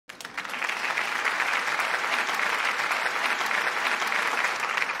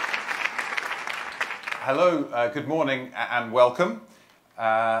Hello, good morning and welcome.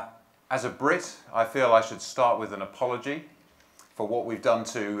 As a Brit, I feel I should start with an apology for what we've done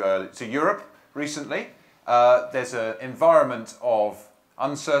to Europe recently. There's an environment of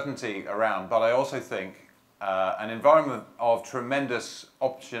uncertainty around, but I also think an environment of tremendous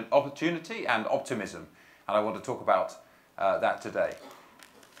opportunity and optimism, and I want to talk about that today.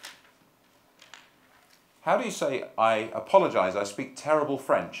 How do you say I apologize? I speak terrible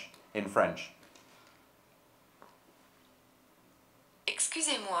French in French.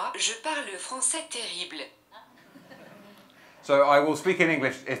 Excusez-moi, je parle français terrible. So I will speak in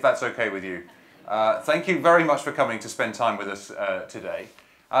English if that's okay with you. Thank you very much for coming to spend time with us today.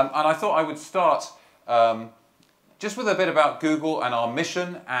 And I thought I would start just with a bit about Google and our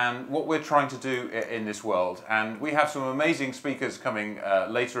mission and what we're trying to do in this world. And we have some amazing speakers coming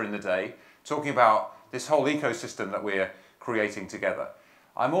later in the day talking about this whole ecosystem that we're creating together.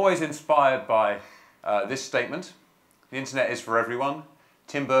 I'm always inspired by this statement: the internet is for everyone.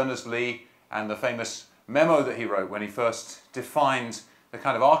 Tim Berners-Lee and the famous memo that he wrote when he first defined the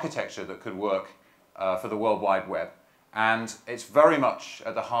kind of architecture that could work for the World Wide Web. And it's very much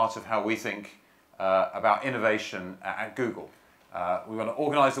at the heart of how we think about innovation at Google. We want to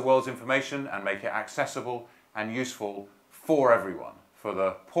organize the world's information and make it accessible and useful for everyone, for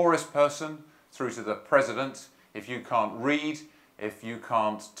the poorest person through to the president. If you can't read, if you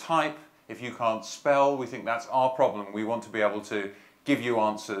can't type, if you can't spell, we think that's our problem. We want to be able to give you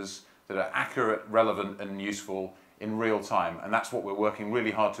answers that are accurate, relevant and useful in real time. And that's what we're working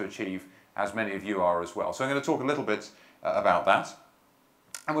really hard to achieve, as many of you are as well. So I'm going to talk a little bit about that.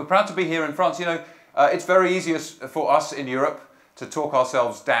 And we're proud to be here in France. You know, it's very easy for us in Europe to talk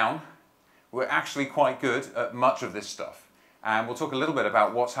ourselves down. We're actually quite good at much of this stuff. And we'll talk a little bit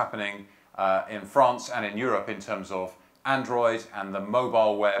about what's happening in France and in Europe in terms of Android and the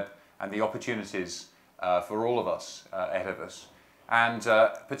mobile web and the opportunities for all of us ahead of us. And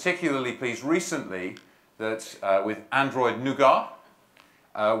particularly pleased recently that with Android Nougat,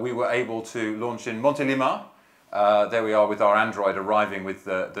 we were able to launch in Montélimar. There we are with our Android arriving with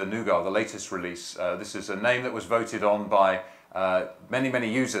the Nougat, the latest release. This is a name that was voted on by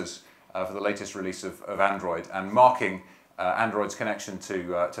many users for the latest release of Android, and marking Android's connection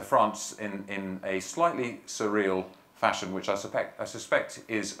to France in a slightly surreal fashion, which I suspect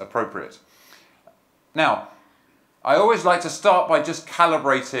is appropriate. Now, I always like to start by just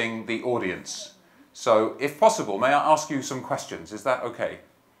calibrating the audience. So, if possible, may I ask you some questions? Is that okay?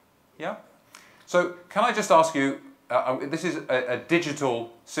 Yeah? So, can I just ask you, this is a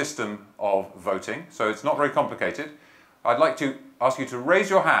digital system of voting, so it's not very complicated. I'd like to ask you to raise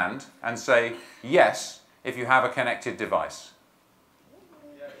your hand and say yes if you have a connected device.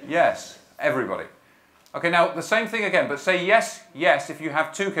 Yes, everybody. Okay, now the same thing again, but say yes if you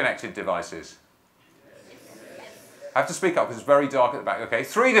have two connected devices. I have to speak up because it's very dark at the back. Okay,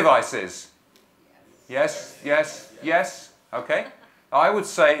 3 devices. Yes. Okay. I would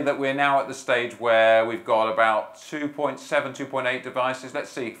say that we're now at the stage where we've got about 2.7, 2.8 devices. Let's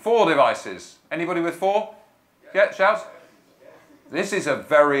see, 4 devices. Anybody with 4? Yeah, shout. This is a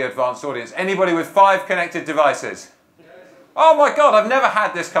very advanced audience. Anybody with 5 connected devices? Oh my God, I've never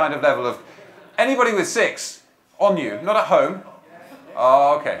had this kind of level of... Anybody with 6 on you, not at home?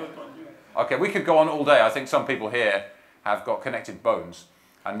 Oh, okay. Okay, we could go on all day. I think some people here have got connected bones,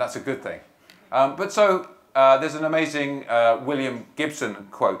 and that's a good thing. But so there's an amazing William Gibson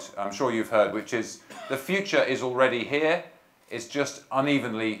quote, I'm sure you've heard, which is, "The future is already here, it's just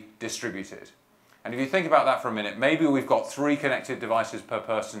unevenly distributed." And if you think about that for a minute, maybe we've got 3 connected devices per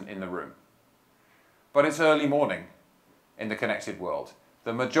person in the room. But it's early morning in the connected world.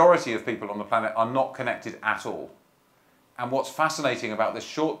 The majority of people on the planet are not connected at all. And what's fascinating about this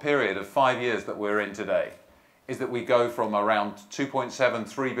short period of 5 years that we're in today is that we go from around 2.7,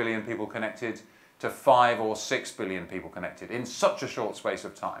 3 billion people connected to 5 or 6 billion people connected in such a short space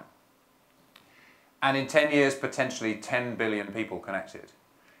of time. And in 10 years, potentially 10 billion people connected.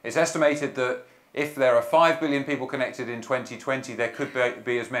 It's estimated that if there are 5 billion people connected in 2020, there could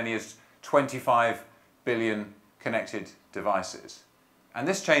be as many as 25 billion connected devices. And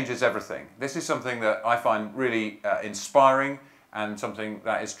this changes everything. This is something that I find really inspiring and something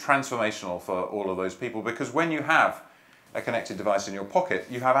that is transformational for all of those people, because when you have a connected device in your pocket,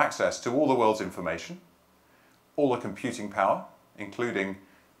 you have access to all the world's information, all the computing power, including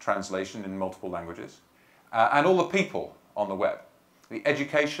translation in multiple languages, and all the people on the web. The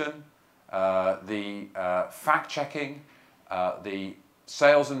education, the fact-checking, the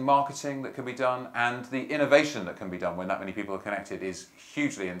sales and marketing that can be done, and the innovation that can be done when that many people are connected is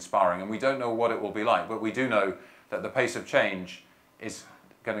hugely inspiring. And we don't know what it will be like, but we do know that the pace of change is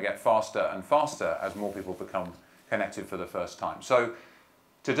going to get faster and faster as more people become connected for the first time. So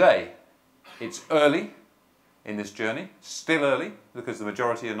today, it's early in this journey, still early because the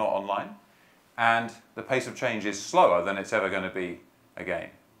majority are not online, and the pace of change is slower than it's ever going to be again.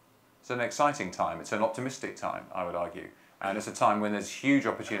 It's an exciting time, it's an optimistic time, I would argue, and it's a time when there's huge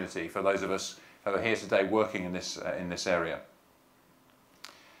opportunity for those of us who are here today working in this area.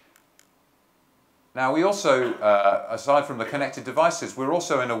 Now we also, aside from the connected devices, we're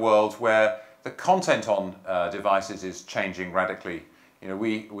also in a world where the content on devices is changing radically. You know,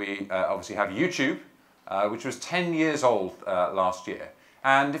 we obviously have YouTube, which was 10 years old last year.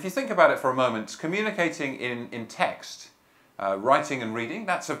 And if you think about it for a moment, communicating in text, writing and reading,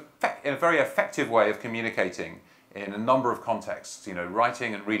 that's a very effective way of communicating in a number of contexts. You know,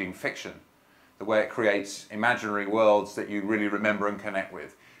 writing and reading fiction, the way it creates imaginary worlds that you really remember and connect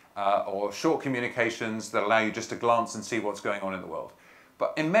with, or short communications that allow you just to glance and see what's going on in the world.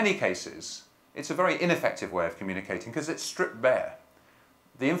 But in many cases, it's a very ineffective way of communicating because it's stripped bare.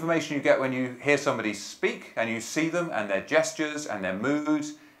 The information you get when you hear somebody speak and you see them and their gestures and their mood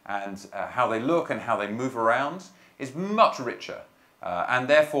and how they look and how they move around is much richer. And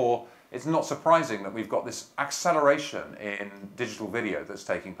therefore, it's not surprising that we've got this acceleration in digital video that's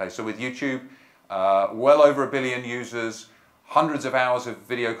taking place. So with YouTube, well over 1 billion users, hundreds of hours of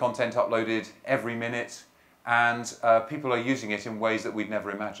video content uploaded every minute, and people are using it in ways that we'd never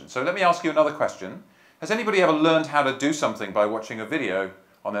imagined. So let me ask you another question. Has anybody ever learned how to do something by watching a video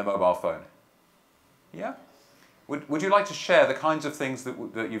on their mobile phone? Yeah? Would you like to share the kinds of things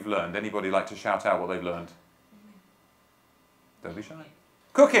that you've learned? Anybody like to shout out what they've learned? Don't be shy.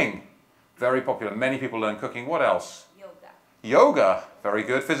 Cooking. Very popular. Many people learn cooking. What else? Yoga. Yoga. Very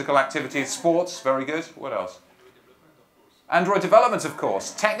good. Physical activities. Sports. Very good. What else? Android development, of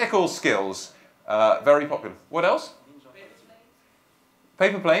course. Technical skills. Very popular. What else?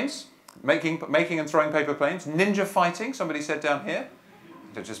 Paper planes. Making and throwing paper planes. Ninja fighting. Somebody said down here.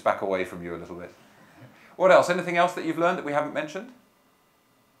 To just back away from you a little bit. What else? Anything else that you've learned that we haven't mentioned?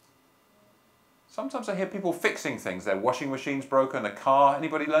 Sometimes I hear people fixing things. Their washing machine's broken, a car.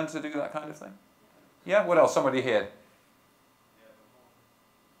 Anybody learn to do that kind of thing? Yeah, what else? Somebody here.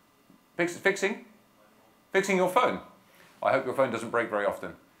 Fixing? Fixing your phone. I hope your phone doesn't break very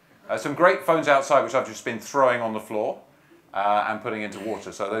often. Some great phones outside which I've just been throwing on the floor and putting into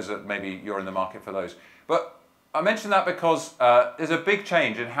water. So those are, maybe you're in the market for those. But I mention that because there's a big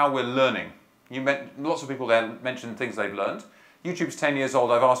change in how we're learning. Lots of people there mentioned things they've learned. YouTube's 10 years old.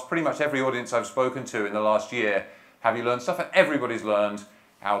 I've asked pretty much every audience I've spoken to in the last year, have you learned stuff? And everybody's learned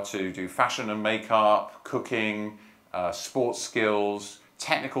how to do fashion and makeup, cooking, sports skills,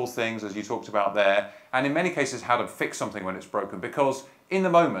 technical things, as you talked about there, and in many cases how to fix something when it's broken, because in the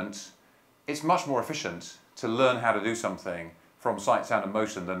moment, it's much more efficient to learn how to do something from sight, sound and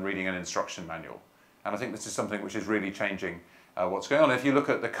motion than reading an instruction manual. And I think this is something which is really changing what's going on. If you look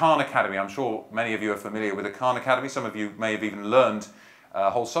at the Khan Academy, I'm sure many of you are familiar with the Khan Academy. Some of you may have even learned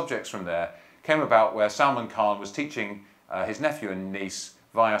whole subjects from there. Came about where Salman Khan was teaching his nephew and niece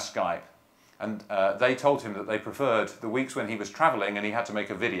via Skype. And they told him that they preferred the weeks when he was traveling and he had to make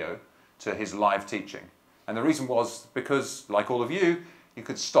a video to his live teaching. And the reason was because, like all of you, you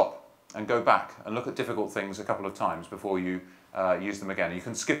could stop and go back and look at difficult things a couple of times before you use them again. You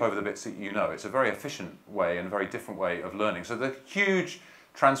can skip over the bits that you know. It's a very efficient way and a very different way of learning. So the huge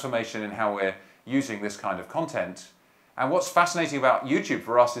transformation in how we're using this kind of content. And what's fascinating about YouTube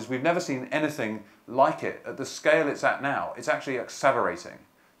for us is we've never seen anything like it. At the scale it's at now, it's actually accelerating.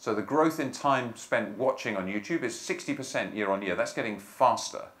 So the growth in time spent watching on YouTube is 60% year on year. That's getting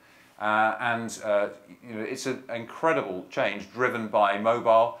faster. You know, it's an incredible change driven by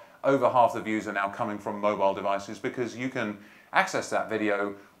mobile. Over half the views are now coming from mobile devices because you can access that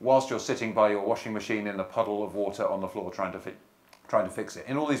video whilst you're sitting by your washing machine in a puddle of water on the floor trying to fix it,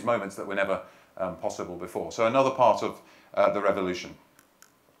 in all these moments that were never possible before. So another part of the revolution.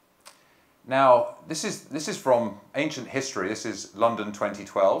 Now, this is from ancient history. This is London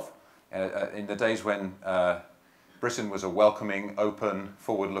 2012, in the days when Britain was a welcoming, open,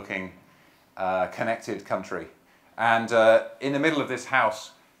 forward-looking, connected country. And in the middle of this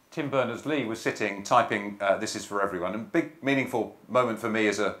house, Tim Berners-Lee was sitting typing, "This is for everyone." And a big, meaningful moment for me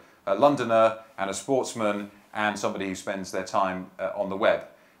as a Londoner and a sportsman and somebody who spends their time on the web.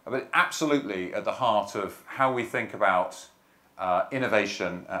 But absolutely at the heart of how we think about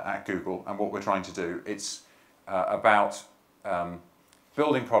innovation at Google and what we're trying to do. It's about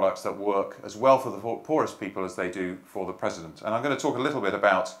building products that work as well for the poorest people as they do for the president. And I'm going to talk a little bit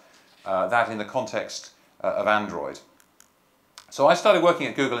about that in the context of Android. So I started working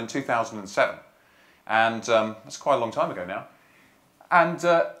at Google in 2007, and that's quite a long time ago now. And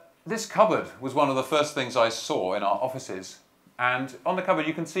this cupboard was one of the first things I saw in our offices. And on the cupboard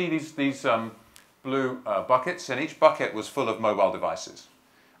you can see these blue buckets, and each bucket was full of mobile devices.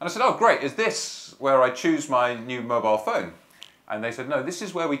 And I said, oh great, is this where I choose my new mobile phone? And they said, no, this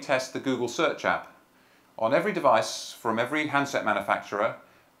is where we test the Google search app on every device from every handset manufacturer,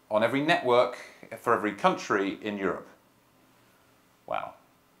 on every network for every country in Europe. Wow.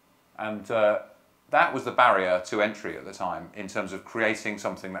 And that was the barrier to entry at the time in terms of creating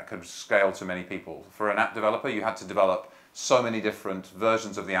something that could scale to many people. For an app developer, you had to develop so many different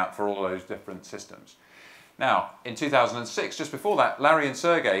versions of the app for all those different systems. Now, in 2006, just before that, Larry and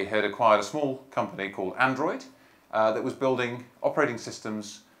Sergey had acquired a small company called Android that was building operating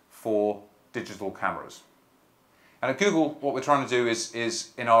systems for digital cameras. And at Google, what we're trying to do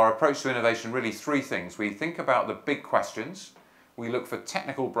is in our approach to innovation, really three things. We think about the big questions, we look for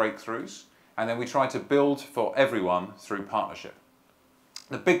technical breakthroughs, and then we try to build for everyone through partnership.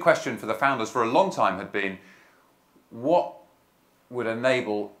 The big question for the founders for a long time had been, what would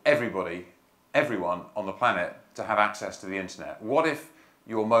enable everyone on the planet to have access to the internet? What if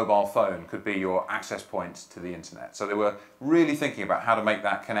your mobile phone could be your access point to the internet? So they were really thinking about how to make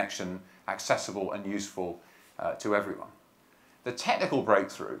that connection accessible and useful to everyone. The technical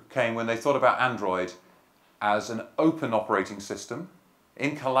breakthrough came when they thought about Android as an open operating system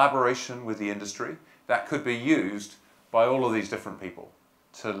in collaboration with the industry that could be used by all of these different people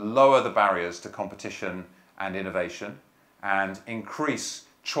to lower the barriers to competition and innovation and increase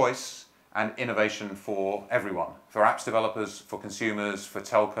choice and innovation for everyone, for apps developers, for consumers, for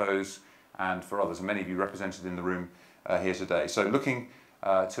telcos, and for others, and many of you represented in the room here today. So looking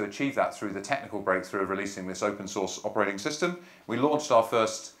to achieve that through the technical breakthrough of releasing this open source operating system, we launched our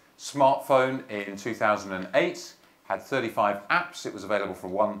first smartphone in 2008, had 35 apps. It was available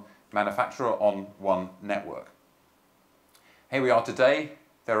from one manufacturer on one network. Here we are today.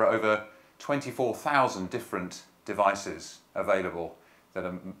 There are over 24,000 different devices available that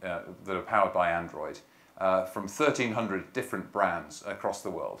are powered by Android from 1,300 different brands across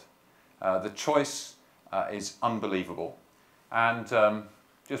the world. The choice is unbelievable. And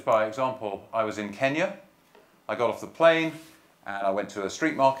just by example, I was in Kenya. I got off the plane and I went to a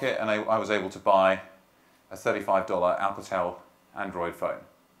street market and I was able to buy a $35 Alcatel Android phone.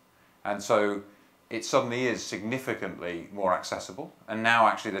 And so it suddenly is significantly more accessible. And now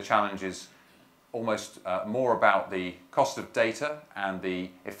actually the challenge is almost more about the cost of data and the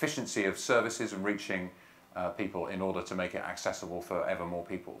efficiency of services and reaching people in order to make it accessible for ever more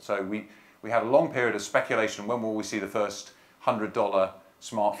people. So we had a long period of speculation, when will we see the first $100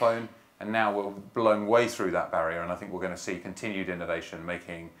 smartphone, and now we're blown way through that barrier, and I think we're going to see continued innovation,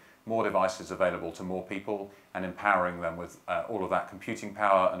 making more devices available to more people and empowering them with all of that computing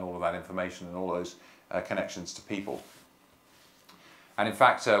power and all of that information and all those connections to people. And in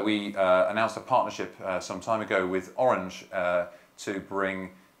fact, we announced a partnership some time ago with Orange to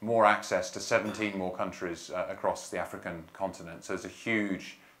bring more access to 17 more countries across the African continent. So there's a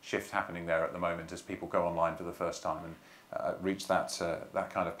huge shift happening there at the moment as people go online for the first time and reach that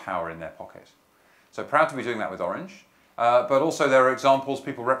kind of power in their pocket. So proud to be doing that with Orange. But also there are examples,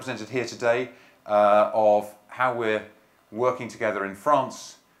 people represented here today, of how we're working together in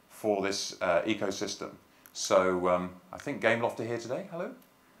France for this ecosystem. So I think Gameloft are here today. Hello.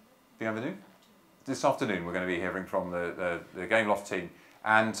 Bienvenue. This afternoon we're going to be hearing from the Gameloft team.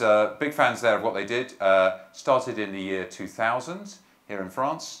 And big fans there of what they did. Started in the year 2000 here in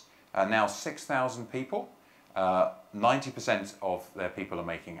France. Now 6,000 people. 90% of their people are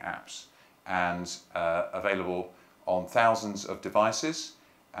making apps. And available on thousands of devices.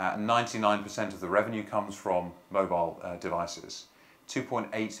 99% of the revenue comes from mobile devices.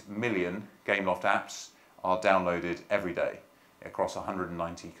 2.8 million Gameloft apps are downloaded every day across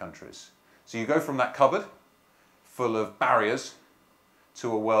 190 countries. So you go from that cupboard full of barriers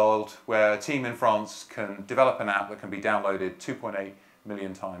to a world where a team in France can develop an app that can be downloaded 2.8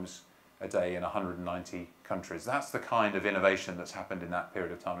 million times a day in 190 countries. That's the kind of innovation that's happened in that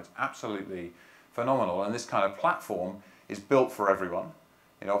period of time. It's absolutely phenomenal, and this kind of platform is built for everyone.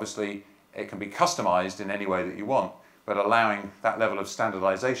 And obviously it can be customized in any way that you want, but allowing that level of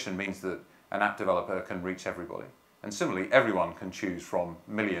standardization means that an app developer can reach everybody. And similarly, everyone can choose from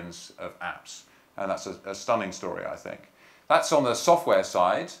millions of apps. And that's a stunning story, I think. That's on the software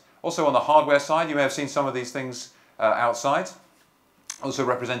side. Also on the hardware side, you may have seen some of these things outside. Also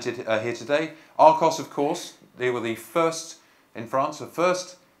represented here today. Arcos, of course, they were the first in France, the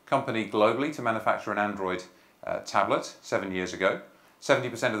first company globally to manufacture an Android tablet 7 years ago.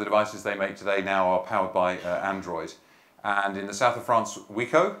 70% of the devices they make today now are powered by Android. And in the south of France,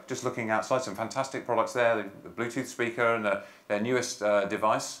 Wico, just looking outside, some fantastic products there, the Bluetooth speaker and their newest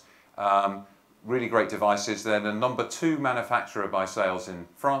device. Really great devices. They're the number 2 manufacturer by sales in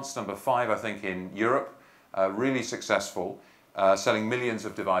France, number 5 I think in Europe. Really successful, selling millions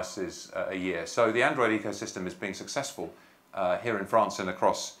of devices a year. So the Android ecosystem is being successful here in France and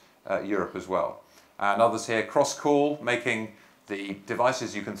across Europe as well. And others here, CrossCall, making the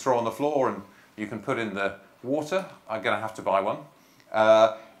devices you can throw on the floor and you can put in the water. I'm going to have to buy one.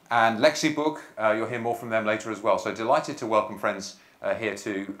 And Lexibook, you'll hear more from them later as well. So delighted to welcome friends here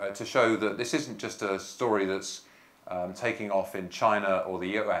to show that this isn't just a story that's taking off in China or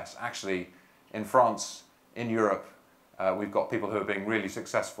the US. Actually, in France, in Europe, we've got people who are being really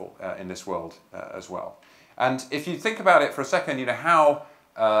successful in this world as well. And if you think about it for a second, you know, how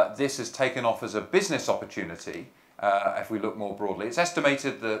this has taken off as a business opportunity, if we look more broadly, it's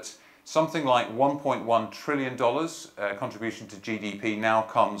estimated that something like $1.1 trillion contribution to GDP now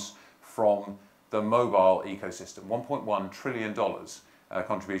comes from the mobile ecosystem. $1.1 trillion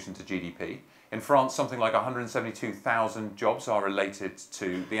contribution to GDP. In France, something like 172,000 jobs are related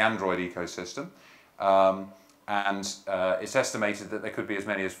to the Android ecosystem. It's estimated that there could be as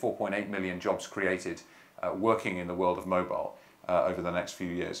many as 4.8 million jobs created working in the world of mobile over the next few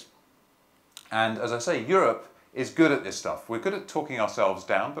years. And as I say, Europe is good at this stuff. We're good at talking ourselves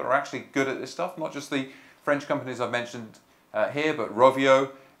down, but we're actually good at this stuff. Not just the French companies I've mentioned here, but Rovio,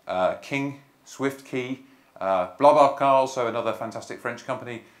 King, SwiftKey, BlaBlaCar, also another fantastic French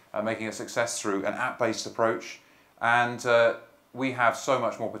company, making a success through an app-based approach. And we have so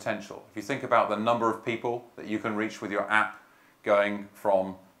much more potential. If you think about the number of people that you can reach with your app, going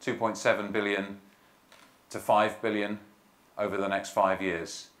from 2.7 billion to 5 billion over the next 5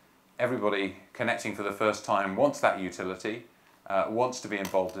 years. Everybody connecting for the first time wants that utility, wants to be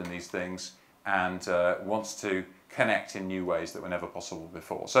involved in these things, and wants to connect in new ways that were never possible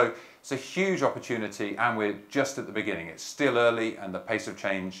before. So it's a huge opportunity, and we're just at the beginning. It's still early, and the pace of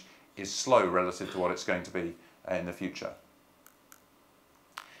change is slow relative to what it's going to be in the future.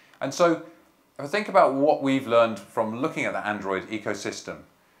 And so if I think about what we've learned from looking at the Android ecosystem,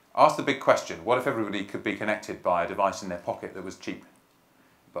 ask the big question: what if everybody could be connected by a device in their pocket that was cheap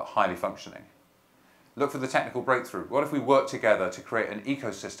but highly functioning? Look for the technical breakthrough. What if we worked together to create an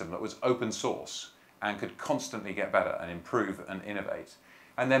ecosystem that was open source and could constantly get better and improve and innovate?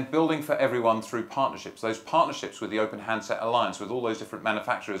 And then building for everyone through partnerships. Those partnerships with the Open Handset Alliance, with all those different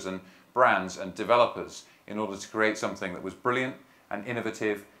manufacturers and brands and developers, in order to create something that was brilliant and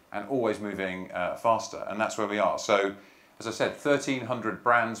innovative and always moving faster. And that's where we are. So, as I said, 1,300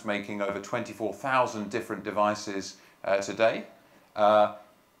 brands making over 24,000 different devices today.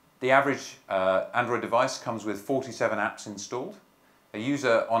 The average Android device comes with 47 apps installed. A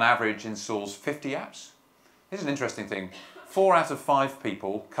user on average installs 50 apps. Here's an interesting thing. 4 out of 5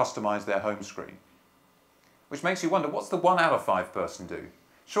 people customize their home screen, which makes you wonder, what's the 1 out of 5 person do?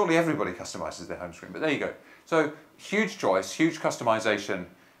 Surely everybody customizes their home screen, but there you go. So huge choice, huge customization,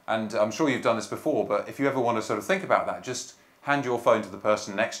 and I'm sure you've done this before, but if you ever want to sort of think about that, just hand your phone to the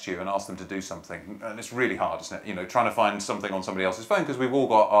person next to you and ask them to do something. And it's really hard, isn't it? You know, trying to find something on somebody else's phone, because we've all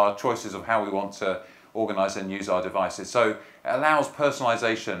got our choices of how we want to organize and use our devices. So it allows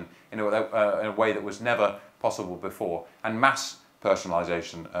personalization in a way that was never possible before, and mass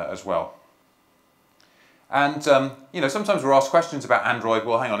personalization as well. And you know, sometimes we're asked questions about Android.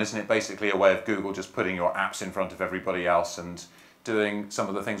 Well, hang on, isn't it basically a way of Google just putting your apps in front of everybody else and doing some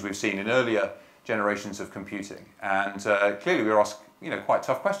of the things we've seen in earlier generations of computing? And clearly we're asked, you know, quite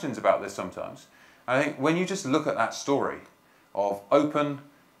tough questions about this sometimes. And I think when you just look at that story of open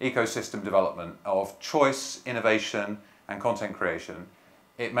ecosystem development, of choice, innovation, and content creation,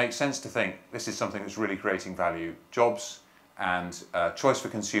 it makes sense to think this is something that's really creating value, jobs, and choice for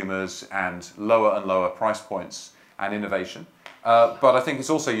consumers, and lower price points, and innovation. But I think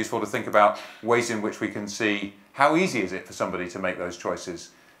it's also useful to think about ways in which we can see how easy is it for somebody to make those choices.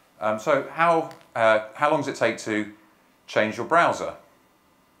 So how long does it take to change your browser?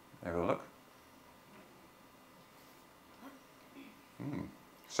 Have a look.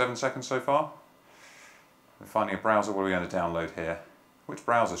 7 seconds so far. We're finding a browser. What are we going to download here? Which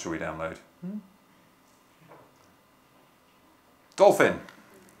browser should we download? Dolphin.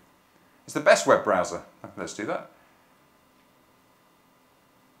 It's the best web browser. Let's do that.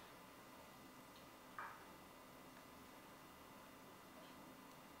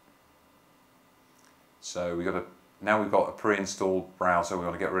 So now we've got a pre-installed browser. We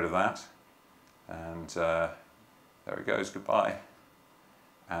want to get rid of that. And there it goes. Goodbye.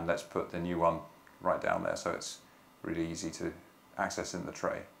 And let's put the new one right down there, so it's really easy to access in the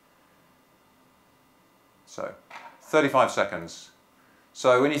tray. So 35 seconds.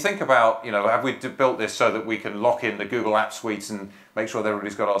 So when you think about, have we built this so that we can lock in the Google App Suite and make sure that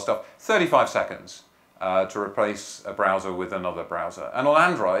everybody's got our stuff? 35 seconds to replace a browser with another browser. And on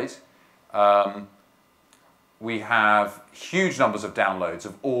Android, we have huge numbers of downloads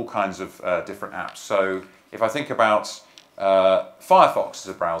of all kinds of different apps. So if I think about Firefox as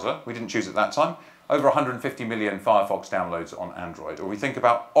a browser, we didn't choose it that time, over 150 million Firefox downloads on Android. Or we think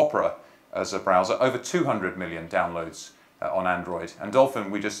about Opera as a browser, over 200 million downloads on Android. And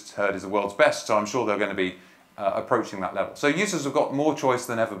Dolphin, we just heard, is the world's best, so I'm sure they're going to be approaching that level. So users have got more choice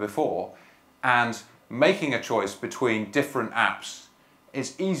than ever before, and making a choice between different apps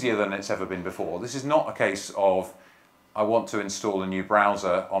is easier than it's ever been before. This is not a case of, I want to install a new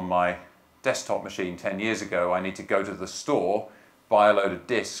browser on my desktop machine 10 years ago, I need to go to the store, buy a load of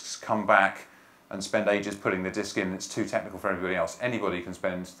disks, come back and spend ages putting the disk in, it's too technical for everybody else. Anybody can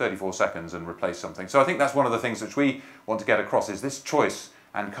spend 34 seconds and replace something. So I think that's one of the things which we want to get across, is this choice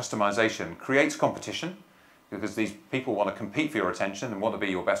and customization creates competition, because these people want to compete for your attention and want to be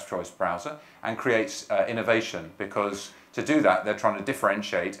your best choice browser, and creates innovation, because to do that they're trying to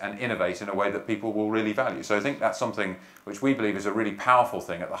differentiate and innovate in a way that people will really value. So I think that's something which we believe is a really powerful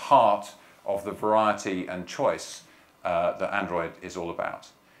thing at the heart of the variety and choice that Android is all about.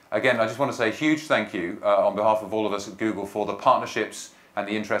 Again, I just want to say a huge thank you on behalf of all of us at Google for the partnerships and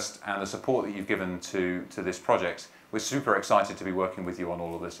the interest and the support that you've given to this project. We're super excited to be working with you on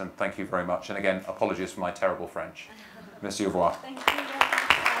all of this, and thank you very much. And again, apologies for my terrible French. Merci, au revoir. Thank you.